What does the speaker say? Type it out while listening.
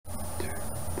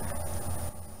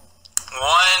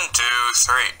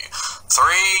three.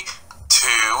 3, 2,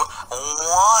 1.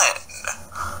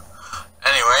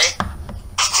 Anyway.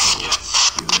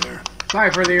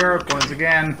 Sorry for the Europe once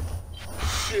again.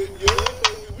 Shit, yeah,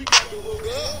 we got to look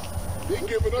up. They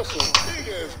giving us a big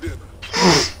ass dinner.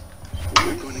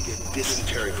 We're gonna get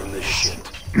dysentery from this shit.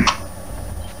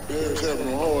 Bear's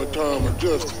having a hard time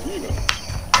adjusting, you know.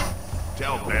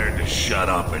 Tell Bear to shut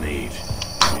up and eat.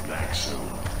 Be back soon.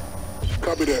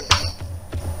 Copy that.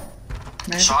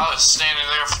 So I was standing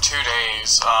there for 2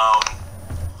 days, and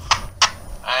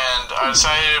I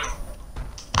decided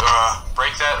to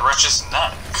break that wretch's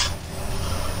neck.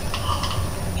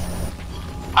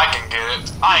 I can get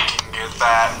it. I can get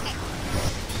that.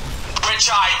 Which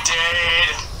I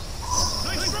did.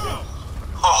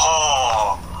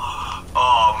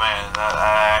 Oh man, that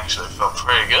actually felt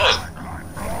pretty good.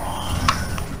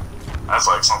 That's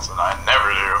like something I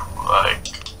never do, like,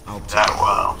 that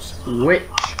well. Which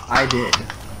I did.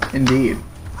 Indeed.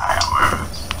 Hang on, where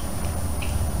is it?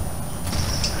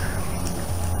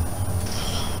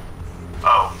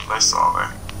 Oh, they saw me.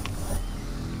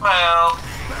 Well.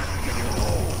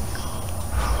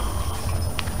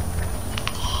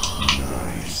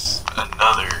 Nice.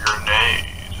 Another grenade.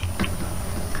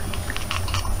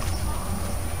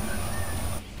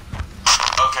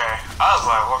 Okay, I was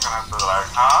like looking at this like,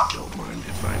 huh? Don't mind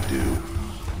if I do.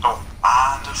 Don't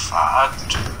mind if I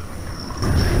do.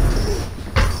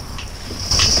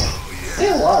 They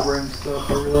have a lot of random stuff,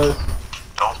 I realize.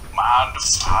 Don't mind if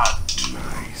I do.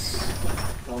 Nice.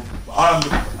 Don't mind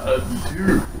if I do.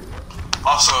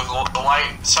 Also,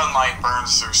 the sunlight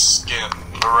burns through skin.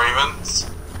 The ravens,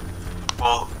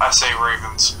 well, I say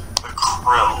ravens, the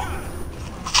krill.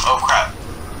 Oh crap.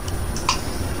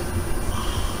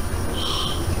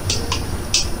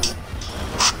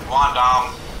 Come on,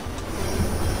 Dom.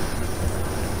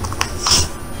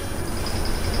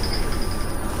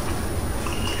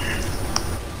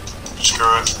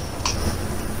 Screw it.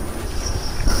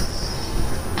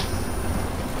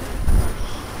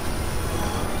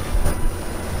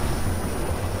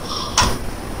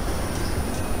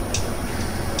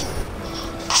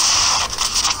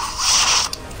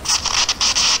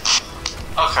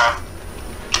 Okay.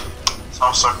 So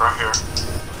I'm stuck right here.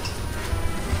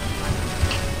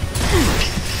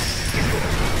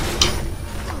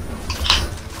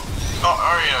 Oh,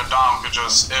 or you know, Dom could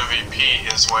just MVP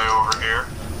his way over here.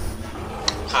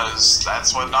 Because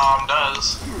that's what Dom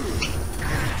does.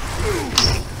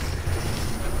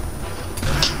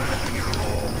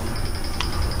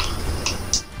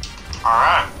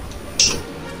 Alright.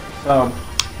 So,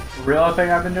 the real thing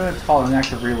I've been doing is called an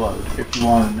active reload, if you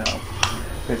want to know.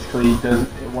 Basically,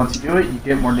 once you do it, you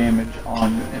get more damage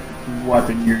on the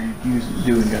weapon you're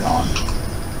doing it on.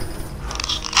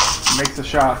 It makes the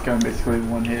shotgun basically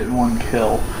one hit, one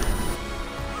kill.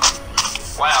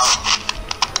 Wow.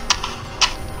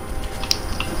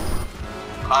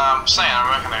 I'm saying I'm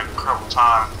making an incredible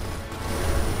time.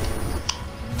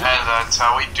 And that's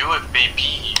how we do it,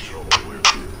 baby.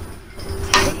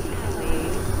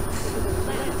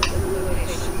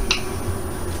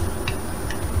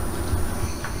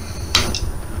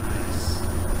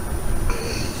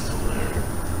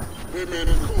 Hey man,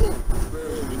 it's cool.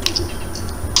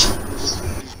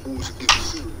 These boys are getting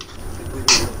serious.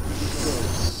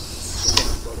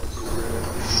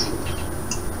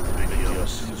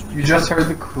 You just heard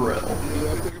the krill.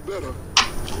 Yeah, I think you better.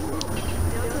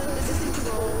 This is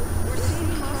control. We're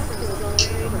seeing hospitals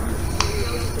already.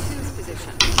 Two's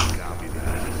position. Copy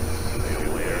that. Are they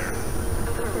aware?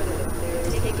 Affirmative.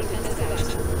 They're taking defensive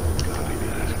action. Copy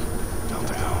that.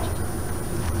 Delta out.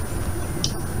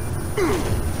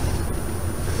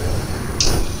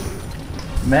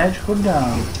 Magical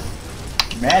Dom.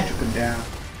 Magical Dom.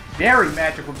 Very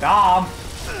magical Dom.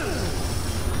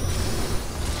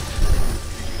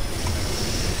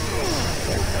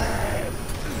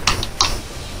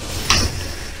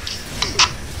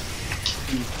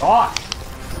 He thought.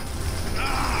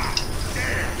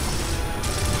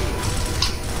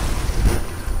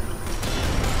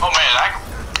 Oh man, I can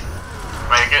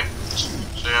make it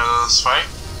to this fight.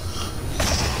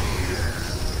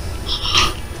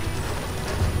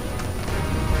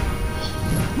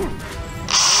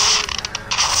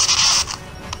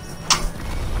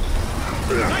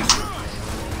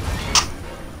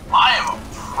 I am a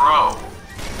pro.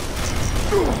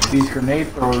 These grenade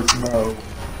throwers know.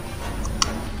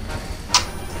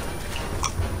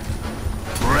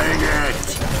 Bring it!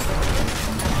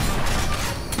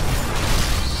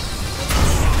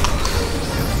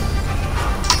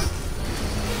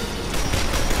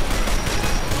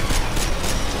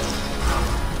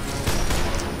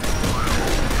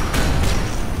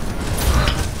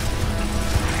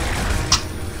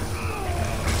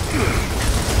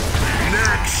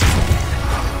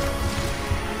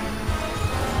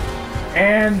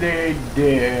 they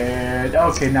did.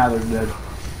 Okay, now they're dead.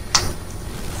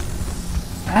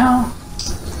 Ow.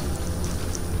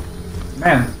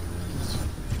 Man,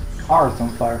 this car is on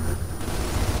fire.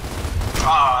 No,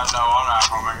 I'm not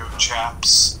gonna make it,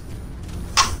 chaps.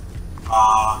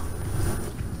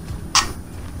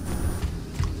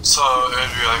 So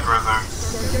it'd be like right there.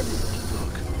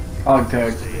 Hog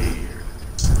tag.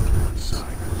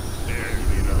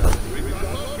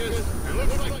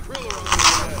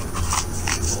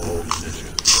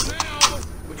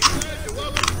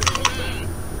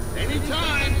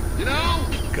 Anytime, you know?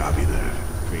 Copy that.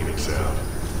 Phoenix out.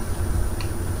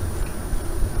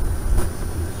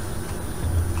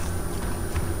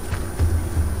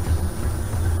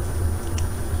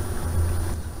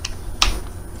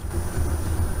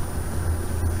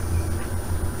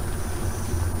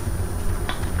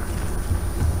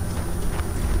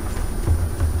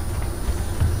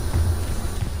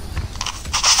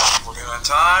 Looking at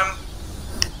time.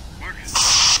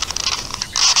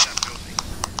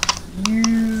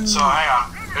 So hang on.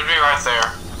 It'd be right there.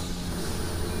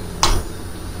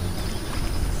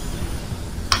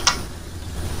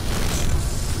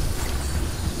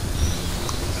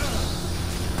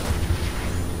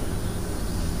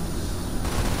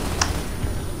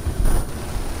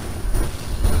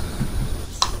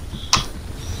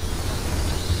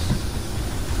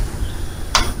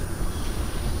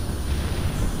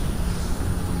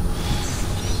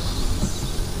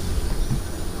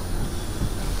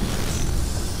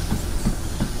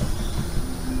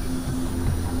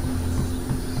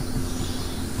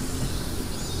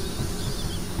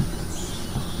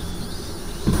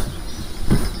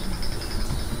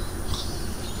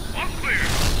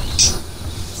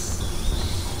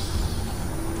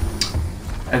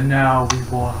 And now we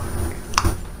walk.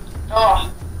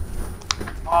 Oh.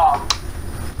 Oh.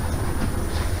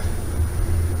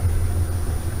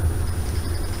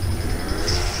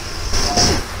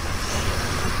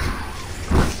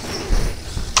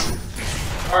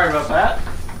 Sorry about that.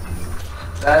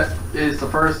 That is the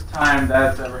first time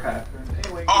that's ever happened.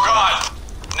 Anyway, Oh god!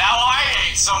 Now I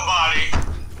hate somebody!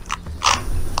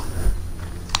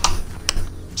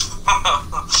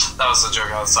 That was the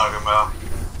joke I was talking about.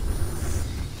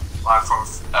 Live from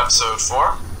episode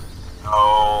 4?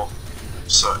 No.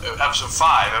 So, episode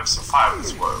 5. Episode 5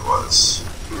 is what it was.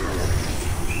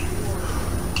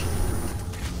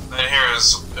 Then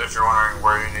here's, if you're wondering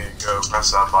where you need to go,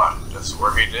 press that button. That's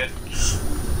where he did.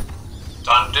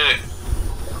 Done did it.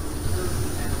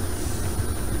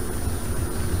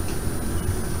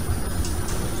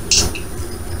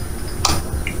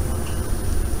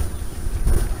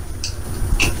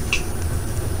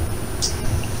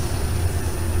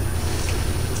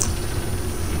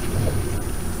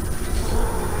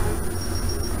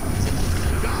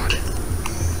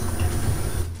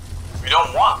 We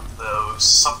don't want those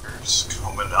suckers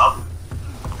coming up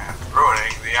and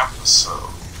ruining the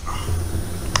episode.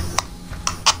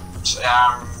 So,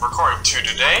 I'm recording 2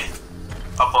 today,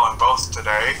 uploading both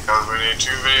today, because we need 2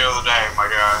 videos a day, my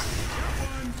guy.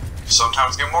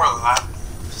 Sometimes get more than that,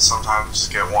 sometimes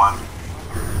get 1.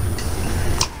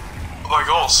 My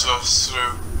goal is to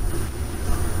do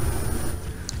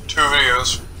 2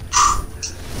 videos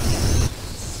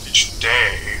each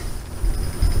day.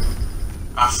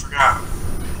 I forgot.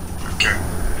 Okay.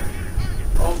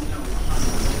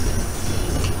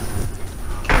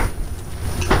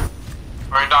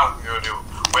 Right now, we're gonna do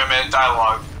women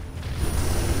dialogue.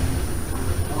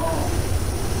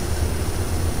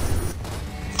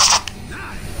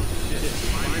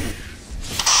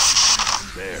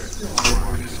 There.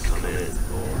 Just come in.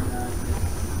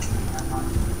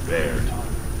 There.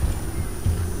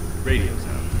 Radio's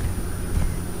out.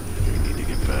 We need to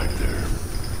get back there.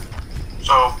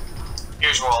 So,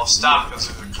 here's where I'll stop because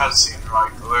there's a cutscene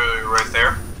like literally right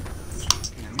there.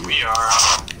 And we are.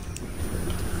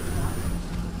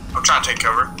 I'm trying to take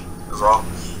cover as well.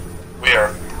 We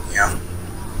are. Yeah.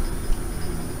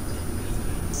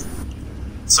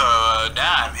 So,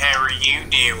 Dime, how are you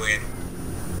doing?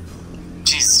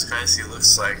 Jesus Christ, he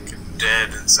looks like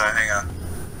dead inside. Hang on.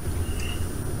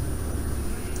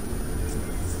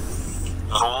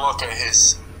 Look at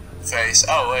his face.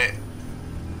 Oh, wait.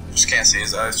 Just can't see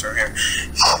his eyes from here.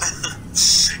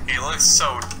 He looks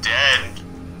so dead.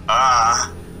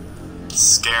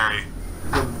 Scary.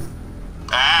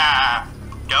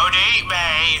 Don't eat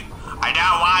me. I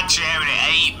don't want you to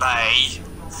eat me.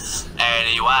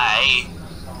 Anyway,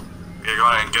 we're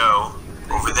going to go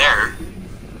over there.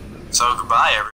 So goodbye, everyone.